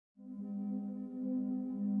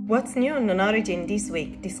What's new on KnownOrigin this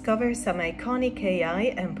week? Discover some iconic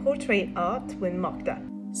AI and portrait art with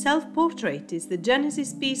MoCDA. Self-Portrait is the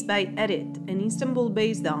genesis piece by Edit, an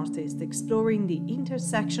Istanbul-based artist exploring the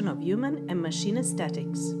intersection of human and machine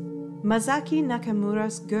aesthetics. Masaki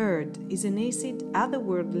Nakamura's Gird is an acid,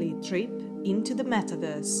 otherworldly trip into the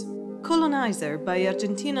metaverse. Colonizer by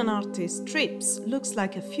Argentinian artist Trips looks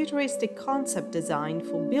like a futuristic concept design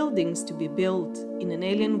for buildings to be built in an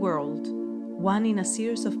alien world. One in a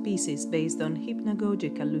series of pieces based on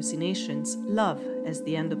hypnagogic hallucinations, Love as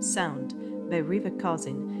the End of Sound, by River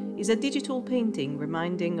Cousin, is a digital painting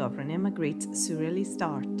reminding of René Magritte's surrealist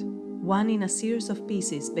art. One in a series of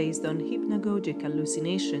pieces based on hypnagogic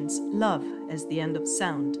hallucinations, Love as the End of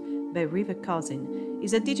Sound, by River Cousin,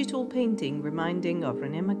 is a digital painting reminding of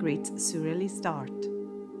René Magritte's surrealist art.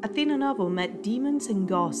 Athena Novel met demons and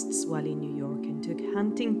ghosts while in New York and took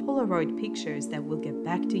hunting Polaroid pictures that will get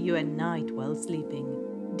back to you at night while sleeping.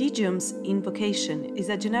 Digium's Invocation is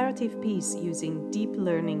a generative piece using deep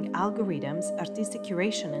learning algorithms, artistic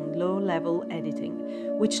curation and low-level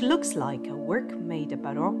editing, which looks like a work made a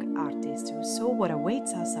Baroque artist who saw what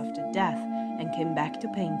awaits us after death and came back to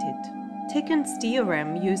paint it. Teken's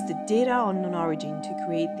Theorem used the data on KnownOrigin to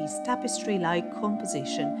create this tapestry-like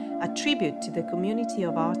composition, a tribute to the community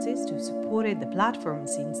of artists who supported the platform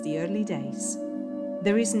since the early days.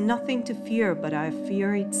 There is nothing to fear but our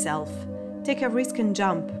fear itself. Take a Risk and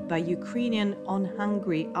Jump by Ukrainian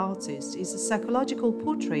On-Hungry artist is a psychological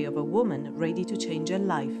portrait of a woman ready to change her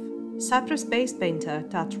life. Cyprus-based painter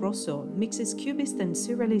Tat Rosso mixes cubist and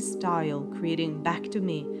surrealist style, creating Back to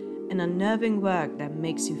Me, an unnerving work that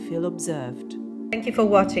makes you feel observed. Thank you for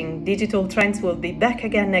watching. Digital Trends will be back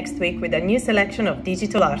again next week with a new selection of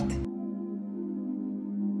digital art.